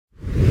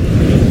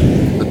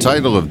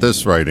title of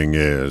this writing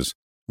is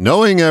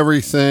Knowing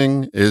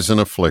Everything is an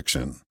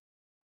Affliction.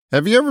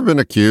 Have you ever been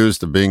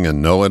accused of being a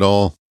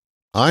know-it-all?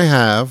 I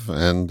have,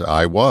 and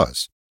I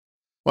was.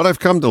 What I've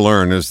come to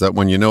learn is that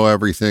when you know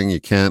everything,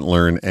 you can't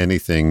learn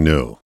anything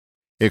new.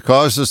 It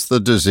causes the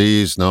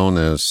disease known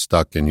as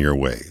stuck in your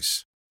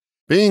ways.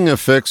 Being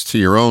affixed to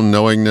your own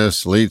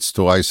knowingness leads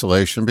to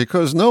isolation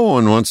because no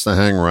one wants to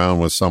hang around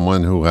with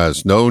someone who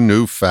has no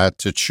new fat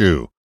to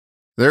chew.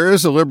 There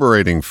is a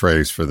liberating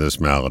phrase for this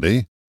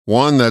malady,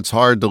 one that's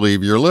hard to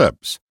leave your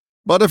lips.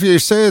 But if you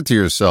say it to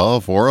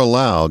yourself or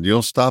aloud,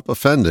 you'll stop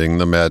offending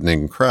the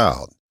maddening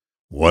crowd.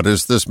 What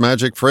is this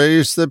magic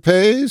phrase that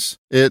pays?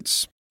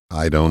 It's,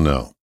 I don't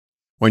know.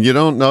 When you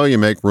don't know, you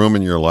make room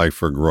in your life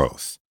for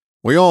growth.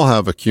 We all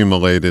have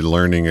accumulated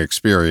learning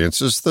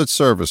experiences that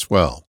serve us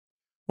well.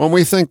 When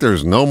we think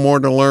there's no more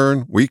to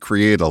learn, we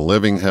create a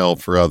living hell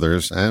for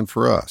others and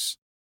for us.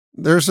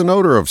 There's an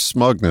odor of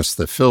smugness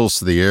that fills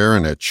the air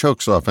and it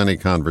chokes off any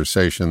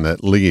conversation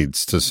that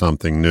leads to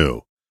something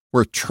new.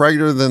 We're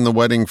triter than the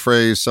wedding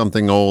phrase,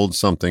 something old,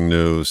 something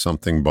new,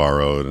 something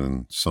borrowed,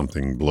 and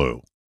something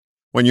blue.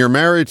 When you're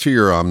married to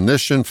your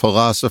omniscient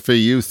philosophy,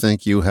 you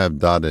think you have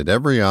dotted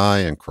every I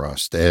and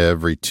crossed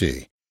every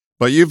T.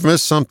 But you've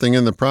missed something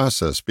in the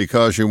process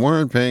because you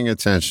weren't paying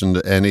attention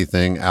to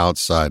anything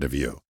outside of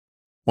you.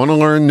 Want to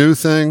learn new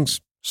things?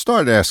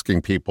 Start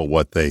asking people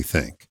what they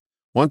think.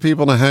 Want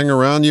people to hang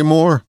around you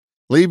more?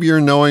 Leave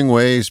your knowing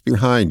ways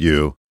behind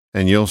you,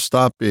 and you'll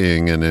stop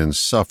being an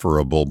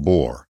insufferable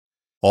bore.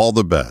 All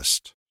the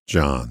best,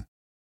 John.